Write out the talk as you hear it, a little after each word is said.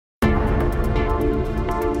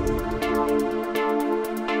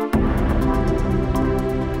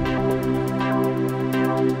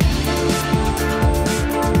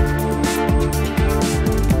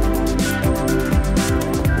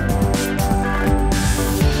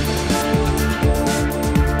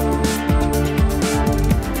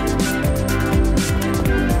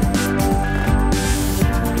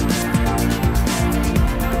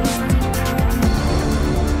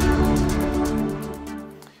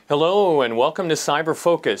Hello and welcome to CIBER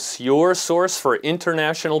Focus, your source for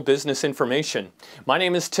international business information. My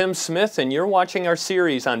name is Tim Smith and you're watching our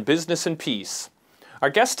series on business and peace. Our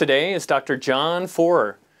guest today is Dr. John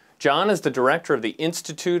Forer. John is the director of the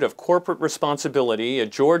Institute of Corporate Responsibility at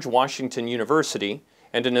George Washington University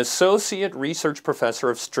and an associate research professor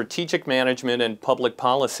of strategic management and public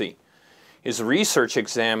policy. His research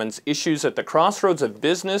examines issues at the crossroads of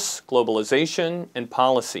business, globalization, and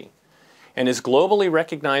policy. And his globally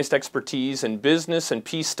recognized expertise in business and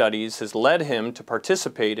peace studies has led him to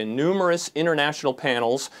participate in numerous international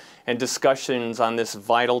panels and discussions on this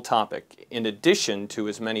vital topic, in addition to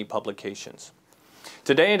his many publications.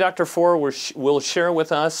 Today, Dr. Forer will share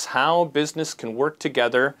with us how business can work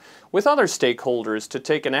together with other stakeholders to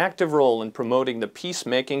take an active role in promoting the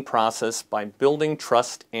peacemaking process by building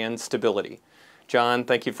trust and stability. John,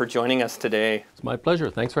 thank you for joining us today. It's my pleasure.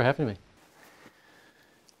 Thanks for having me.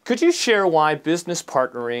 Could you share why business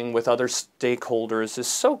partnering with other stakeholders is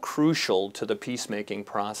so crucial to the peacemaking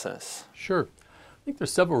process? Sure. I think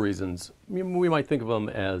there's several reasons. We might think of them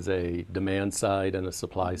as a demand side and a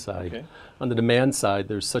supply side. Okay. On the demand side,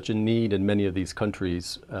 there's such a need in many of these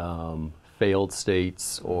countries, failed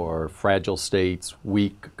states or fragile states,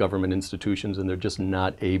 weak government institutions, and they're just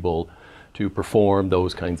not able to perform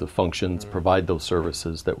those kinds of functions, provide those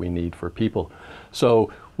services that we need for people. So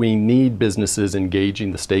we need businesses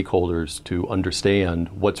engaging the stakeholders to understand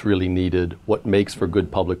what's really needed, what makes for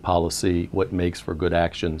good public policy, what makes for good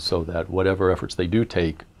action, so that whatever efforts they do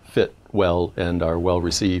take fit well and are well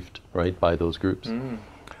received, right, by those groups.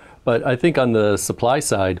 But I think on the supply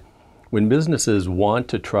side, when businesses want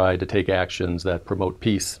to try to take actions that promote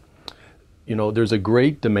peace, there's a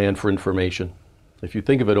great demand for information. If you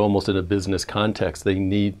think of it almost in a business context, they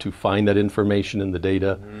need to find that information in the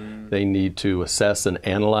data. They need to assess and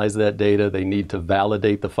analyze that data. They need to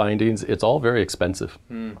validate the findings. It's all very expensive.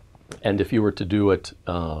 And if you were to do it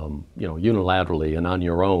unilaterally and on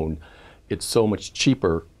your own, it's so much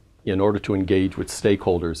cheaper in order to engage with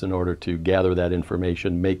stakeholders, in order to gather that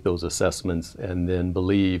information, make those assessments, and then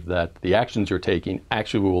believe that the actions you're taking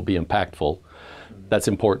actually will be impactful. That's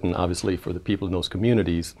important, obviously, for the people in those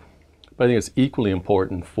communities. But I think it's equally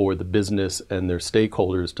important for the business and their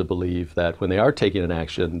stakeholders to believe that when they are taking an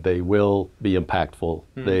action, they will be impactful,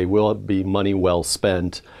 they will be money well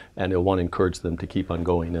spent, and they'll want to encourage them to keep on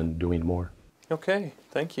going and doing more. Okay,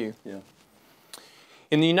 thank you. Yeah.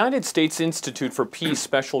 In the United States Institute for Peace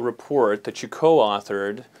special report that you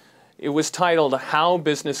co-authored, it was titled, How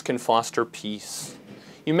Business Can Foster Peace.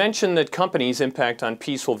 You mentioned that companies' impact on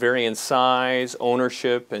peace will vary in size,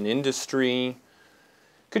 ownership, and industry.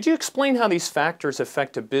 Could you explain how these factors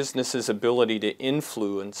affect a business's ability to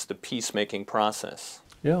influence the peacemaking process?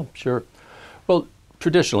 Yeah, sure. Well,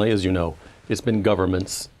 traditionally, as you know, it's been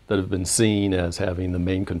governments that have been seen as having the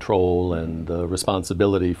main control and the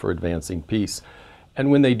responsibility for advancing peace.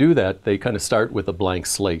 And when they do that, they kind of start with a blank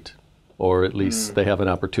slate, or at least they have an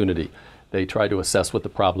opportunity. They try to assess what the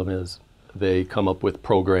problem is. They come up with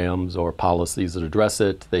programs or policies that address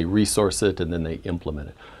it, they resource it, and then they implement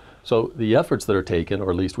it. So the efforts that are taken,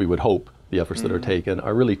 or at least we would hope the efforts that are taken,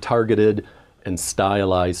 are really targeted and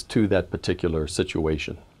stylized to that particular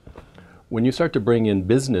situation. When you start to bring in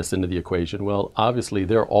business into the equation, well, obviously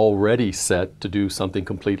they're already set to do something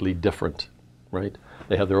completely different, right?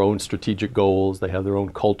 They have their own strategic goals, they have their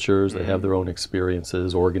own cultures, they have their own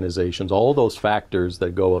experiences, organizations, all those factors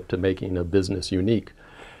that go up to making a business unique.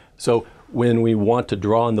 So when we want to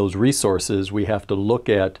draw on those resources, we have to look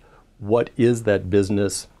at what is that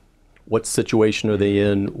business, what situation are they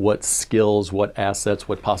in, what skills, what assets,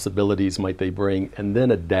 what possibilities might they bring, and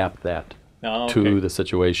then adapt that to the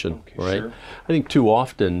situation, right? Sure. I think too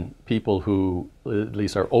often people who at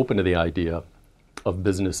least are open to the idea of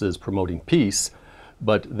businesses promoting peace,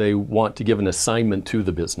 but they want to give an assignment to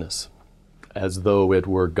the business as though it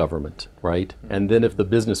were government, right? And then if the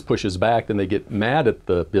business pushes back, then they get mad at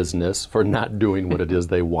the business for not doing what it is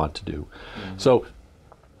they want to do. So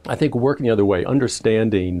I think working the other way,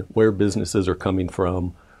 understanding where businesses are coming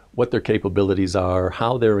from, what their capabilities are,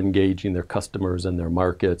 how they're engaging their customers and their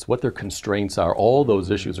markets, what their constraints are, all those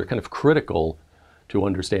issues are kind of critical to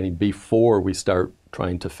understanding before we start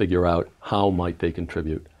trying to figure out how might they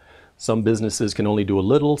contribute. Some businesses can only do a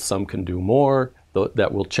little, some can do more.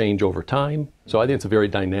 That will change over time. So I think it's a very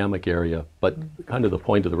dynamic area, but kind of the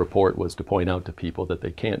point of the report was to point out to people that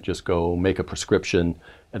they can't just go make a prescription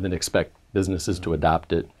and then expect businesses to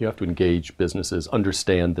adopt it. You have to engage businesses,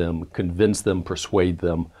 understand them, convince them, persuade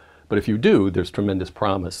them. But if you do, there's tremendous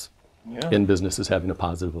promise in businesses having a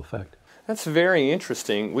positive effect. That's very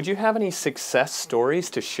interesting. Would you have any success stories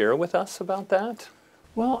to share with us about that?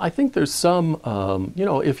 Well, I think there's some,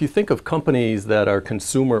 if you think of companies that are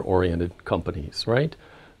consumer-oriented companies, right?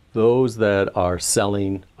 Those that are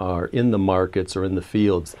selling, are in the markets or in the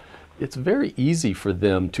fields, it's very easy for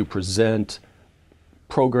them to present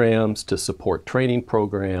programs, to support training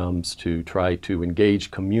programs, to try to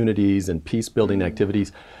engage communities in peace-building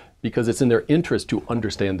activities, because it's in their interest to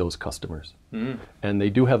understand those customers. And they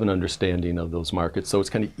do have an understanding of those markets, so it's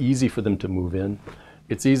kind of easy for them to move in.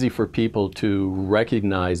 It's easy for people to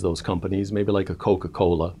recognize those companies, maybe like a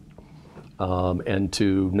Coca-Cola, and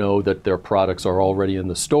to know that their products are already in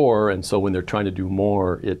the store, and so when they're trying to do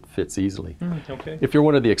more, it fits easily. Okay. If you're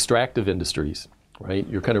one of the extractive industries, right,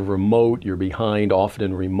 you're kind of remote, you're behind often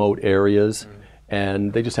in remote areas,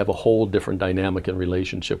 and they just have a whole different dynamic and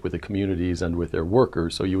relationship with the communities and with their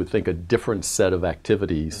workers, so you would think a different set of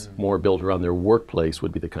activities, more built around their workplace,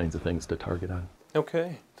 would be the kinds of things to target on.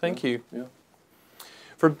 Okay, thank you. Yeah.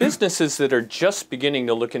 For businesses that are just beginning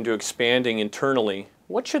to look into expanding internally,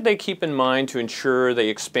 what should they keep in mind to ensure they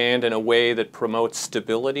expand in a way that promotes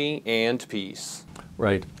stability and peace?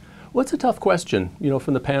 Right. Well, it's a tough question. You know,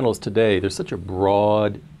 from the panels today, there's such a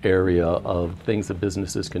broad area of things that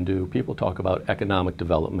businesses can do. People talk about economic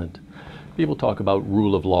development. People talk about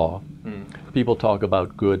rule of law. People talk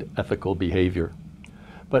about good ethical behavior.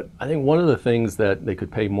 But I think one of the things that they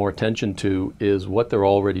could pay more attention to is what they're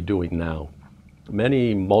already doing now.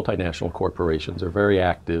 Many multinational corporations are very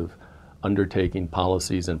active undertaking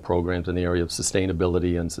policies and programs in the area of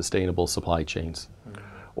sustainability and sustainable supply chains.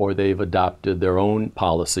 Or they've adopted their own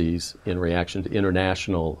policies in reaction to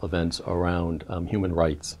international events around human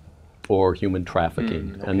rights or human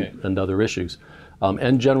trafficking and other issues,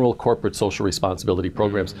 and general corporate social responsibility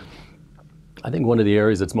programs. I think one of the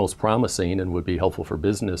areas that's most promising and would be helpful for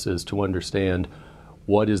business is to understand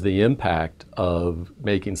what is the impact of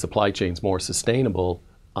making supply chains more sustainable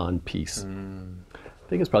on peace. I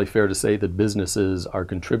think it's probably fair to say that businesses are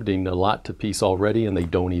contributing a lot to peace already and they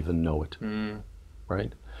don't even know it,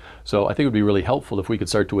 right? So I think it would be really helpful if we could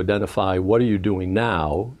start to identify what are you doing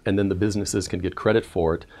now, and then the businesses can get credit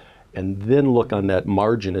for it, and then look on that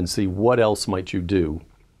margin and see what else might you do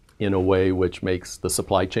in a way which makes the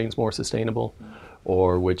supply chains more sustainable,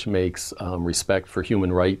 or which makes respect for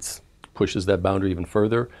human rights, pushes that boundary even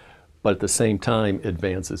further, but at the same time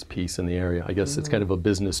advances peace in the area. I guess it's kind of a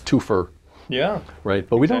business twofer. Yeah. Right.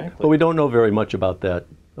 But we don't know very much about that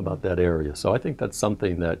area. So I think that's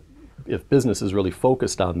something that if business is really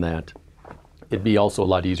focused on that, it'd be also a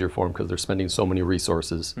lot easier for them because they're spending so many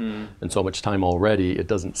resources and so much time already. It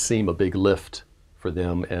doesn't seem a big lift for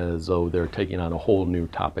them as though they're taking on a whole new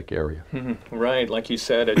topic area. Right, like you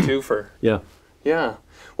said, a twofer. Yeah. Yeah.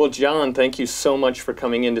 Well, John, thank you so much for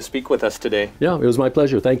coming in to speak with us today. Yeah, it was my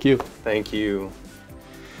pleasure. Thank you. Thank you.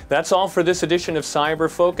 That's all for this edition of CIBER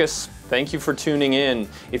Focus. Thank you for tuning in.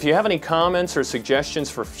 If you have any comments or suggestions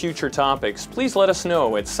for future topics, please let us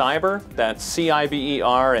know at CIBER, that's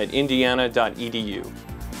CIBER, @indiana.edu.